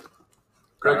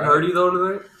 Greg Hardy, though,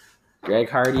 tonight? Greg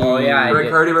Hardy. Oh, yeah, I Greg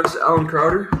did. Hardy versus Alan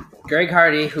Crowder? Greg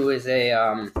Hardy, who is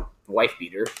a wife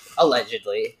beater.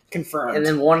 allegedly, Confirmed. and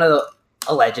then one of the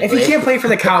allegedly. if he can't play for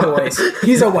the Cowboys,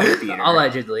 he's a wife beater.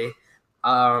 allegedly,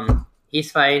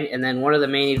 he's fighting, and then one of the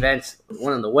main events,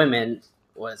 one of the women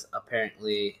was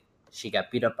apparently she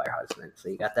got beat up by her husband, so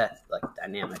you got that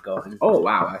dynamic going. Oh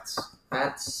wow,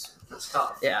 That's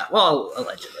tough. Yeah, well,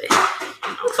 allegedly,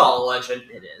 It's all a legend.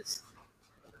 it is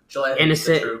Gillette hates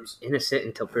the innocent, troops. innocent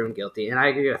until proven guilty, and I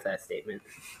agree with that statement.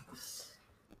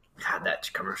 God, that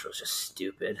commercial is just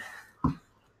stupid.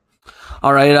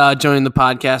 All right, joining the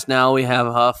podcast now, we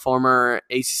have former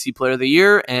ACC Player of the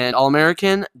Year and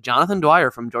All-American Jonathan Dwyer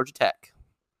from Georgia Tech.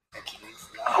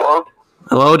 Hello?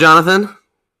 Hello, Jonathan.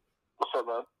 What's up,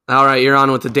 man? All right, you're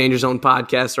on with the Danger Zone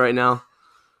podcast right now.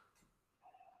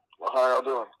 Well, how y'all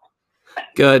doing?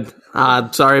 Good.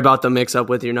 Sorry about the mix-up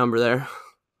with your number there.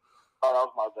 Oh, that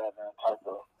was my bad, man.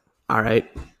 Typo. All right.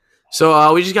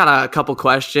 So we just got a couple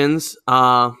questions.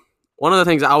 One of the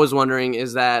things I was wondering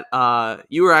is that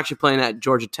you were actually playing at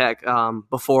Georgia Tech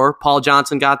before Paul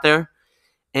Johnson got there.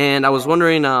 And I was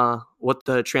wondering what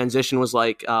the transition was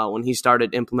like when he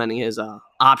started implementing his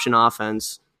option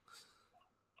offense.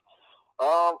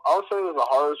 I would say it was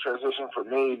a hard transition for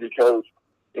me because,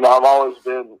 I've always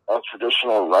been a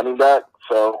traditional running back.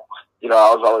 So, I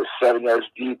was always 7 yards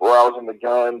deep or I was in the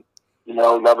gun,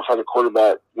 right beside the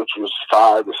quarterback, which was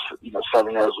 5 to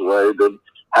 7 yards away. Then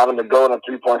having to go in a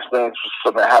 3-point stance was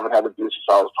something I haven't had to do since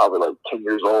I was probably 10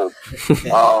 years old.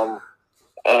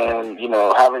 And,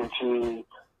 having to,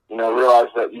 realize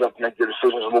that you have to make your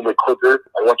decisions a little bit quicker.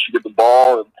 Like once you get the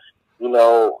ball, and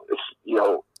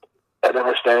and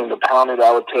understanding the pounding that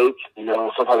I would take.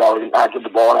 Sometimes I would not get the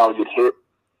ball and I would get hit.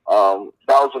 That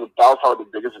was probably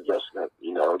the biggest adjustment.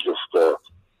 Just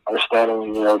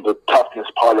understanding the toughness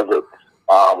part of it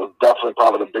was definitely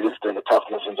probably the biggest thing. The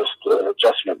toughness and just the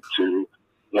adjustment to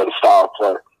the style of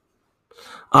play.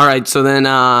 All right, so then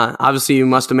obviously you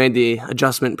must have made the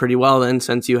adjustment pretty well then,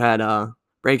 since you had a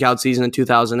breakout season in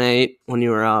 2008 when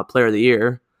you were Player of the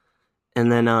Year,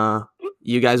 and then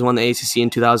you guys won the ACC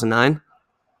in 2009.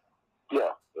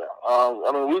 Yeah.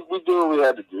 We did what we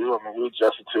had to do. We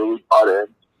adjusted to it. We bought in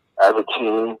as a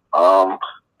team.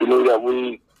 We knew that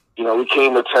we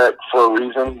came to Tech for a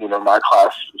reason. My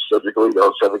class specifically,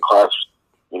 the 07 class.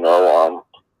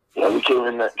 We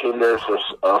came there for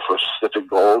specific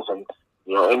goals, and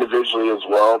individually as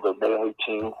well, the mainly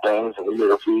team things. And we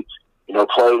knew if we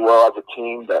played well as a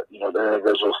team, that the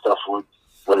individual stuff would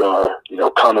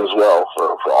come as well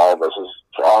for all of us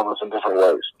in different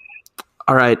ways.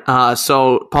 All right.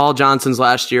 So Paul Johnson's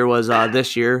last year was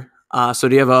this year. So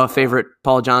do you have a favorite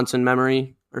Paul Johnson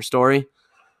memory or story?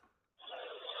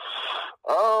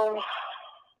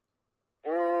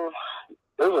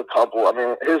 There's a couple.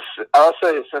 I'll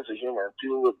say his sense of humor. His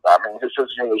sense of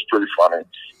humor was pretty funny.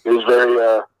 He was very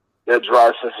he had a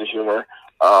dry sense of humor.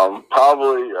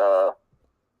 Probably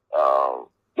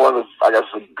one of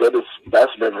the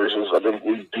best memories is I think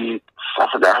we beat. I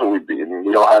forgot who we beat.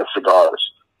 We all had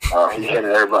cigars. He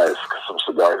handed everybody some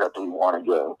cigars after we won a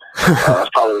game. That's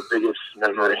probably the biggest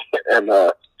memory and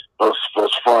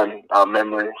most fun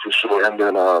memory for sure. And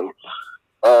then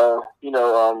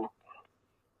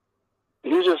he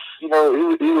was just he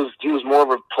was more of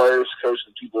a player's coach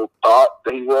than people thought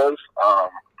that he was.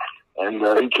 And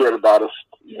he cared about us,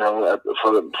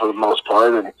 for the most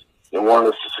part, and wanted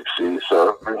us to succeed.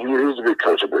 So he was a good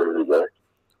coach at the end of the day.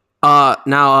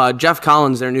 Now, Jeff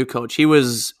Collins, their new coach, he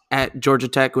was at Georgia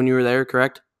Tech when you were there,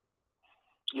 correct?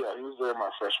 Yeah, he was there my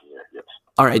freshman year, yes.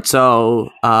 All right,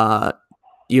 so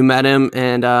you met him,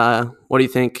 and what do you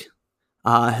think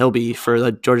he'll be for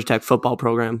the Georgia Tech football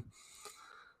program?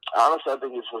 Honestly, I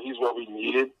think he's what we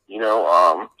needed.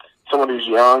 Someone who's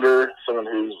younger, someone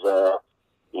who's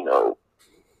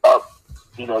up,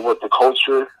 with the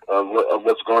culture of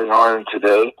what's going on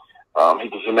today. He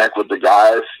can connect with the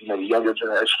guys, the younger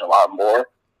generation a lot more.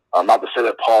 Not to say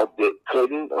that Paul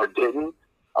couldn't or didn't,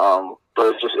 but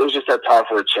it was just that time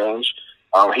for a change.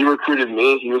 He recruited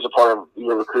me. He was we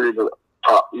were recruited,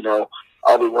 probably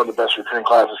one of the best recruiting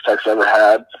classes Tech's ever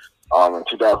had in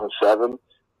 2007.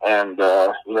 And,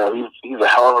 he's a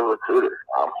hell of a recruiter.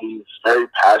 He's very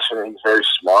passionate. He's very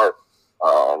smart.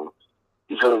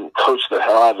 He's going to coach the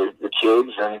hell out of the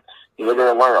kids, and they're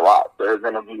going to learn a lot. They're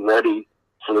going to be ready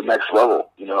for the next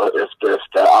level. If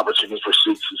that opportunity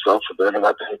pursuits itself for them, and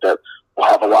I think that we'll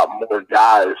have a lot more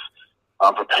guys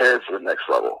prepared for the next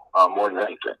level more than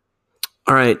anything.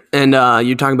 All right, and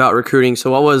you're talking about recruiting. So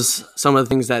what was some of the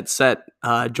things that set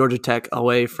Georgia Tech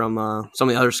away from some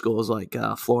of the other schools like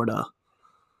Florida?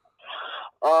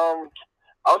 I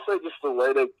would say just the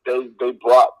way they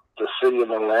brought the city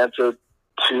of Atlanta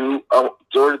to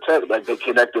Georgia Tech. Like, they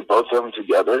connected both of them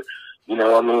together.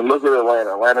 Look at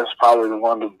Atlanta. Atlanta's probably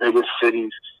one of the biggest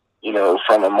cities,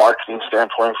 from a marketing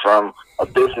standpoint, from a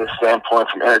business standpoint,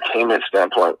 from entertainment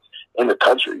standpoint in the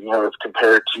country. It's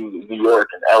compared to New York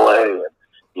and LA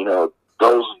and,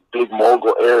 those big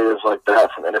mogul areas like that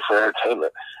for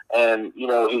entertainment. And,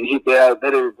 they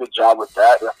did a good job with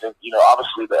that. And I think,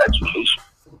 obviously the education.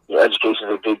 Education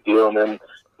is a big deal. And then,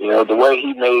 the way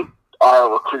he made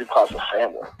our recruiting class a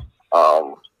family.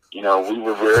 We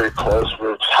were very close. We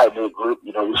were a tight-knit group.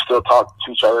 We still talk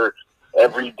to each other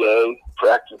every day,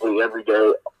 practically every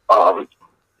day,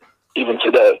 even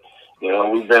today.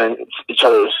 We've been in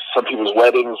some people's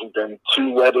weddings. We've been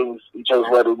to weddings, each other's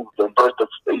weddings, the birth of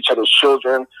each other's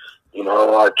children.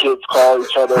 Our kids call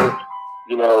each other.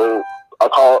 I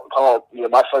call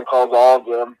my son calls all of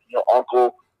them,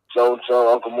 Uncle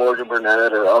so-and-so, Uncle Morgan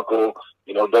Burnett, or Uncle,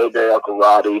 Bebe, Uncle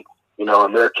Roddy,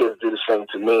 and their kids do the same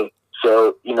to me.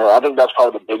 So, I think that's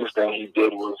probably the biggest thing he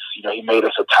did was, he made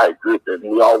us a tight group, and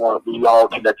we all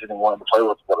connected and wanted to play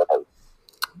with one another.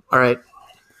 All right.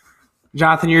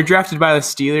 Jonathan, you're drafted by the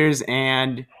Steelers,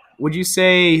 and would you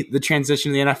say the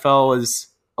transition to the NFL was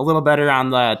a little better on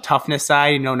the toughness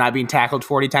side, not being tackled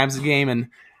 40 times a game and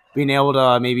being able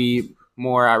to maybe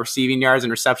more receiving yards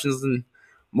and receptions and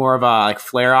more of a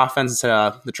flare offense instead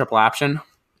of the triple option?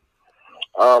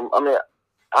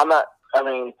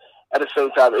 At the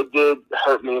same time, it did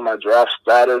hurt me in my draft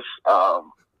status.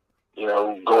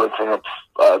 going from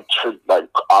like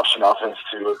option offense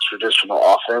to a traditional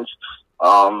offense.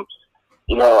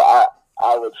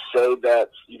 I would say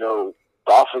that, the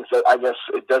offense, that I guess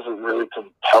it doesn't really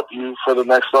help you for the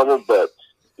next level, but,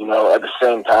 at the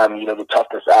same time, the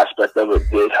toughness aspect of it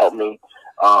did help me,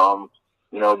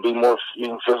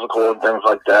 being physical and things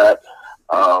like that.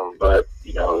 But,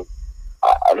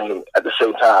 at the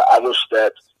same time, I wish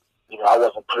that, I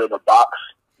wasn't put in a box,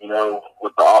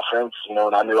 with the offense,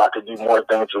 and I knew I could do more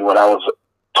things than what I was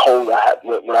told I had,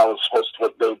 what I was supposed to,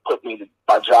 what they put me,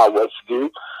 my job was to do.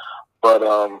 But,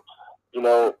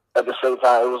 at the same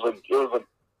time, it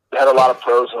had a lot of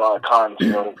pros and a lot of cons,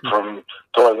 from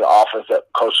throwing the offense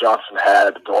that Coach Johnson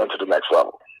had going to the next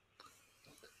level.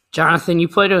 Jonathan, you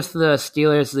played with the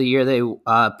Steelers the year they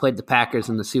played the Packers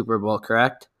in the Super Bowl,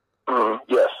 correct? Mm-hmm.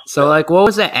 Yes. So, what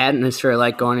was the atmosphere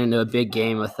like going into a big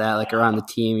game with that, around the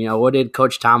team? What did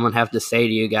Coach Tomlin have to say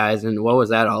to you guys, and what was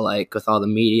that all like with all the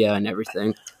media and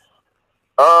everything?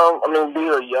 Being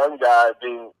a young guy,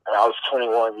 I was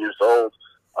 21 years old,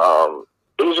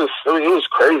 it was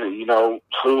crazy, how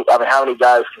many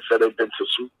guys can say they've been to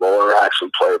Super Bowl or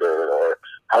actually played it, or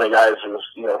how many guys, can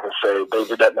say they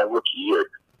did that in their rookie year?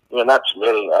 Not too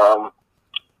many. It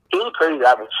was a crazy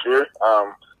atmosphere.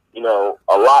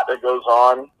 A lot that goes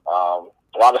on,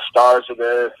 a lot of stars are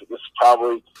there. This is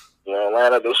probably,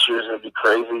 Atlanta this year is going to be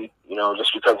crazy,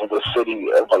 just because of the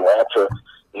city of Atlanta,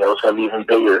 it's going to be even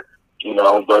bigger,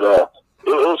 but it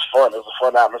was fun. It was a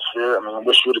fun atmosphere. I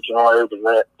wish we would have came out here to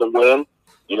win.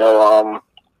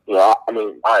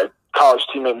 My college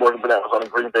teammate Morgan Burnett was on the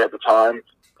Green Bay at the time,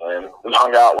 and we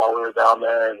hung out while we were down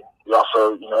there. And we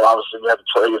also, obviously we had to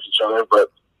play against each other, but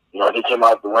he came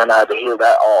out to win. I had to hear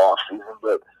that all off season.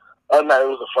 But other than that, it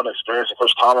was a fun experience. Of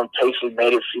course, Tomlin basically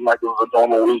made it seem like it was a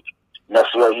normal week, and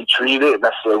that's the way he treated it, and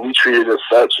that's the way we treated it as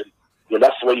such. And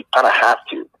that's the way you kind of have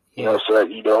to, so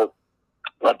that you don't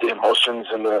let the emotions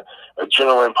and the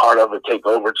adrenaline part of it take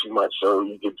over too much, so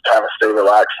you can kind of stay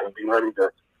relaxed and be ready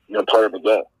to, play the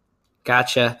game.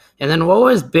 Gotcha. And then what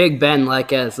was Big Ben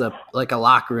like as a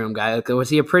locker room guy? Was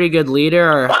he a pretty good leader,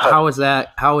 or how was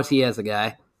that? How was he as a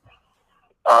guy?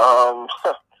 I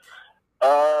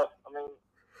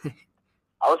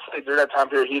would say during that time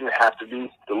period, he didn't have to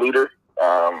be the leader.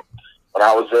 When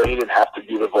I was there, he didn't have to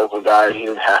be the vocal guy. He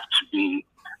didn't have to be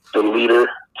the leader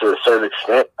to a certain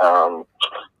extent.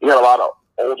 We had a lot of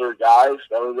older guys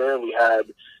that were there. We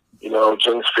had,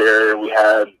 James Ferrier, we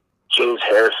had James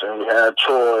Harrison, we had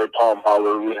Troy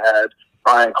Palmer, we had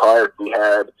Brian Clark, we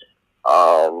had,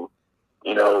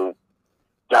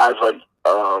 guys like,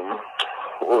 what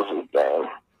was his name?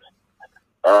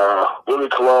 Willie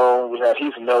Colon, we had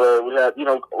Heath Miller, we had, a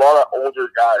lot of older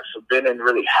guys. So Ben didn't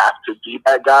really have to be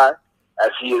that guy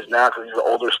as he is now, because he's an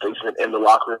older statesman in the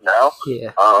locker room now.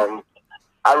 Yeah.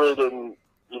 I really didn't,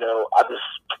 I just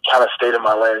kind of stayed in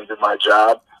my lane and did my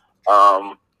job.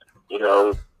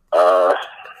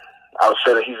 I would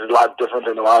say that he's a lot different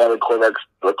than a lot of other quarterbacks.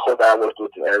 The quarterback I worked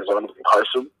with in Arizona and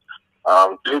Carson.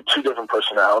 Two different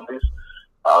personalities.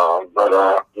 I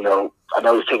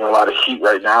know he's taking a lot of heat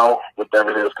right now with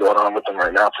everything that's going on with him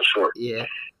right now, for sure. Yeah.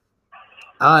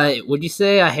 Would you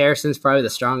say Harrison's probably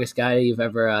the strongest guy you've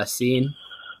ever seen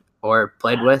or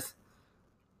played with?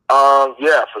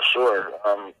 Yeah, for sure.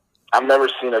 I've never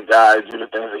seen a guy do the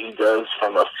things that he does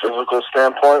from a physical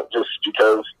standpoint, just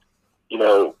because, you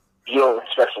don't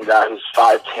expect some guy who's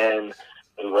 5'10",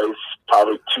 and weighs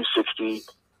probably 260,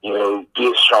 be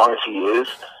as strong as he is.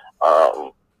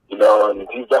 And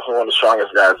he's definitely one of the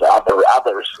strongest guys that I've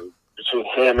ever seen. Between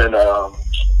him and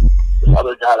this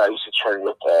other guy that I used to train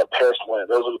with, Paris Wynn,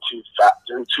 those are the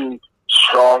two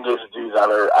strongest dudes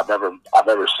I've ever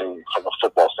seen from a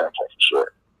football standpoint, for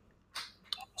sure.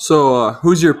 So,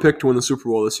 who's your pick to win the Super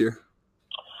Bowl this year?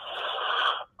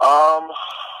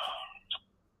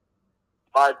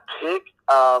 My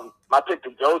pick to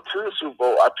go to the Super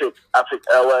Bowl, I picked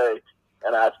LA,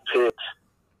 and I picked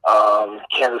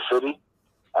Kansas City.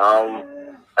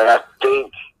 And I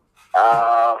think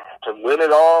to win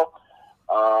it all,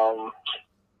 I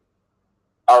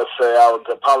would say I would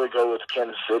probably go with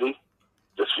Kansas City,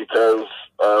 just because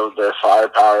of their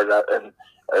firepower and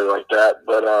like that.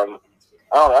 But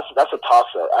that's a toss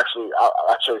up. Actually,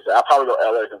 I'll probably go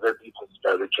LA because their defense is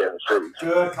better than Kansas City.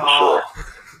 Good call. Sure.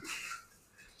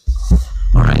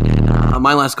 All right.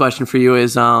 My last question for you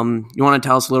is, you want to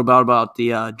tell us a little bit about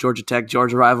the Georgia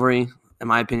Tech-Georgia rivalry? In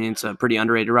my opinion, it's a pretty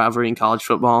underrated rivalry in college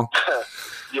football.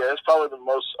 Yeah, it's probably the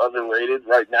most underrated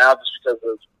right now, just because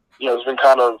of, it's been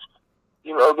kind of,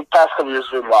 the past couple years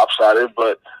has been lopsided,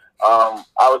 but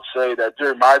I would say that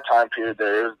during my time period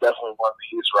there, it was definitely one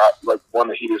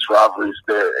of the heatest rivalries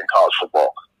there in college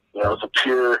football. it's a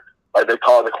pure, like they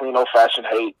call it, a clean old-fashioned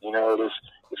hate.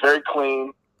 It's very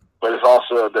clean, but it's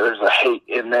also, there's a hate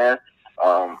in there.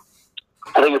 I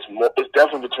think it's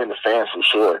definitely between the fans for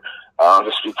sure,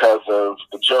 just because of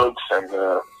the jokes and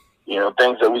the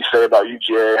things that we say about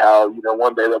UGA, how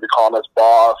one day they'll be calling us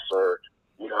boss, or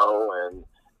and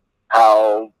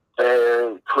how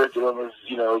their curriculum is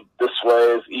this way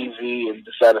is easy and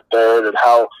this, that, and third, and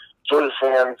how Georgia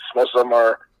fans, most of them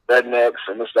are rednecks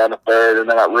and this, that, and the third, and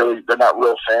they're not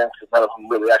real fans because none of them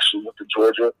really actually went to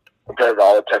Georgia, compared to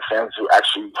all the Tech fans who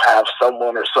actually have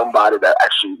someone or somebody that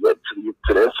actually went to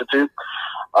the institute.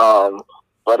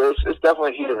 But it's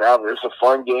definitely heated around there. It's a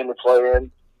fun game to play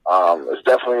in. It's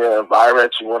definitely an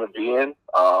environment you want to be in.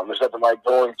 There's nothing like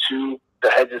going to the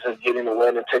hedges and getting the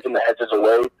win and taking the hedges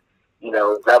away,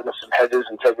 grabbing some hedges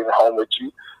and taking it home with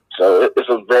you. So it's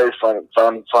a very fun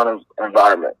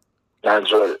environment. I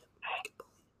enjoyed it.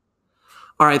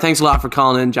 All right, thanks a lot for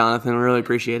calling in, Jonathan. We really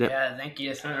appreciate it. Yeah, thank you.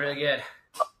 It's been really good.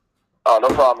 Oh, no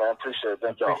problem, man. Appreciate it.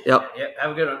 Thank y'all. Yep.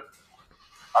 Have a good one.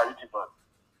 All right, you too, bud.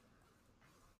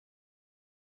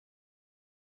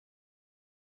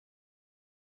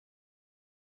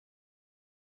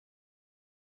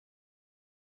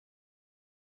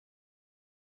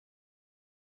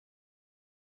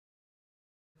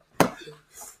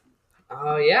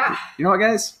 Oh, yeah. You know what,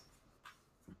 guys?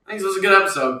 I think this was a good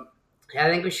episode. Yeah, I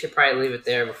think we should probably leave it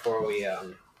there before we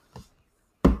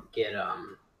get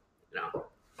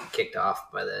kicked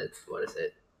off by the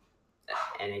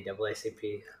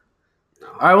NAACP. No,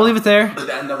 All right, we'll leave it there. The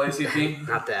NAACP.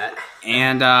 not that.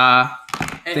 And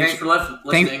Hey, thanks for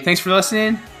listening. thanks for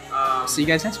listening. See you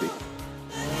guys next week.